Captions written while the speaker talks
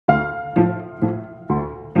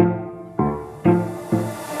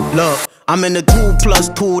Look, I'm in the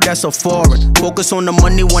 2+2, that's a foreign. Focus on the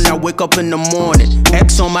money when I wake up in the morning.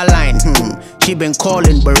 X on my line, she been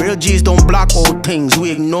calling. But real G's don't block old things,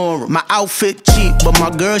 we ignore 'em. My outfit cheap, but my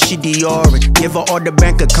girl, she Diorin'. Give her all the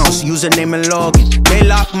bank accounts, username and login. They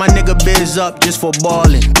lock my nigga Biz up just for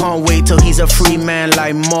ballin'. Can't wait till he's a free man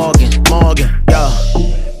like Morgan, yeah.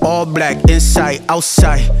 All black, inside,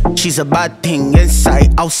 outside. She's a bad thing,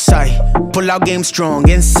 inside, outside. Pull out game strong,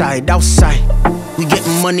 inside, outside. We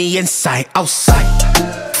getting money inside, outside.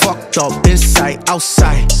 Fucked up, inside,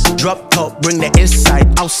 outside. Drop top, bring the inside,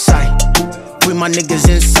 outside. Bring my niggas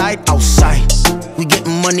inside, outside. We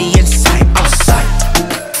getting money inside, outside.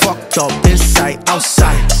 Fucked up, inside,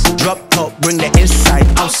 outside. Drop top, bring the inside,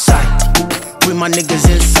 outside. Bring my niggas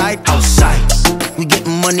inside, outside. We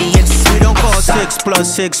getting money inside. We don't call outside.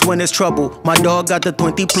 6+6 when it's trouble. My dog got the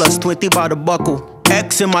 20+20 by the buckle.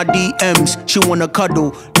 X in my DMs, she wanna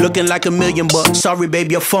cuddle. Looking like $1 million, but sorry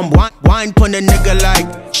baby, a fumble. Wine put a nigga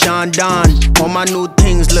like Sean Don. All my new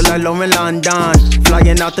things look like Lauren London.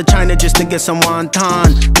 Flying out to China just to get some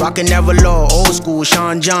wonton. Rockin' Everlaw, old school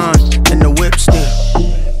Sean John. And the whip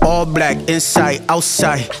still all black, inside,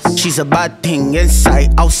 outside. She's a bad thing,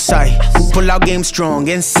 inside, outside. Pull out game strong,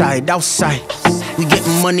 inside, outside. We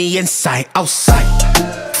getting money inside, outside.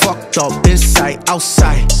 Fucked up, inside,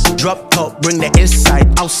 outside. Drop top, bring the inside,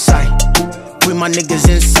 outside. Bring my niggas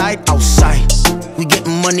inside, outside. We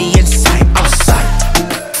getting money inside,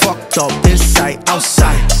 outside. Fucked up, inside,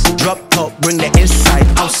 outside. Drop top, bring the inside,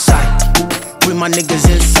 outside. Bring my niggas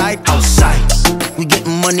inside, outside. We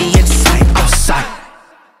getting money inside.